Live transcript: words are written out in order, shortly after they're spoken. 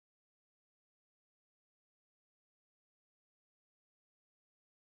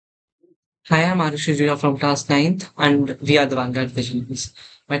Hi, I'm Aarush from class 9th, and we are the Vanguard Visionaries.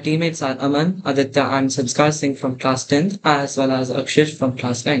 My teammates are Aman, Aditya, and Sanskar Singh from class 10th, as well as Akshaj from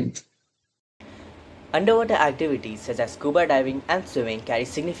class 9th. Underwater activities such as scuba diving and swimming carry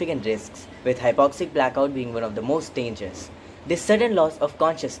significant risks, with hypoxic blackout being one of the most dangerous. This sudden loss of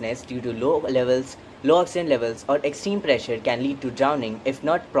consciousness due to low oxygen levels, or extreme pressure can lead to drowning if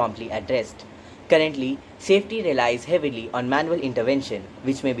not promptly addressed. Currently, safety relies heavily on manual intervention,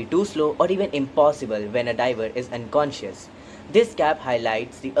 which may be too slow or even impossible when a diver is unconscious. This gap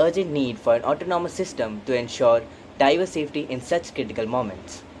highlights the urgent need for an autonomous system to ensure diver safety in such critical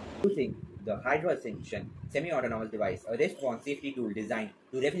moments. Using the hydroascension semi-autonomous device, a response safety tool designed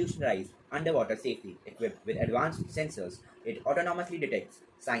to revolutionize underwater safety. Equipped with advanced sensors, it autonomously detects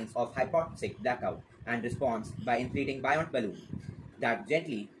signs of hypoxic blackout and responds by inflating buoyant balloon that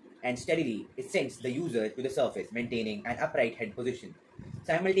gently and steadily sends the user to the surface, maintaining an upright head position.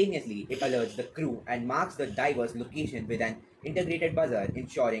 Simultaneously, it alerts the crew and marks the diver's location with an integrated buzzer,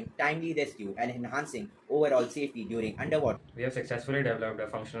 ensuring timely rescue and enhancing overall safety during underwater. We have successfully developed a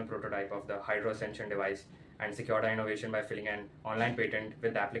functional prototype of the Hydro-Ascension device and secured our innovation by filing an online patent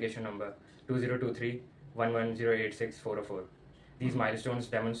with the application number 2023-11086404. These milestones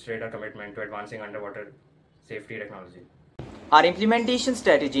demonstrate our commitment to advancing underwater safety technology. Our implementation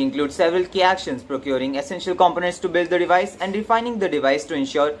strategy includes several key actions: procuring essential components to build the device and refining the device to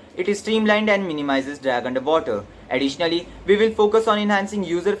ensure it is streamlined and minimizes drag underwater. Additionally, we will focus on enhancing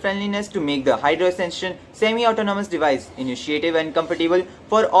user friendliness to make the Hydro Ascension semi-autonomous device initiative and comfortable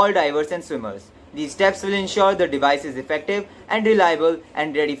for all divers and swimmers. These steps will ensure the device is effective and reliable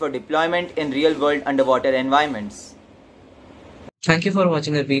and ready for deployment in real-world underwater environments. Thank you for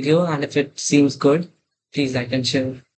watching the video, and if it seems good, please like and share.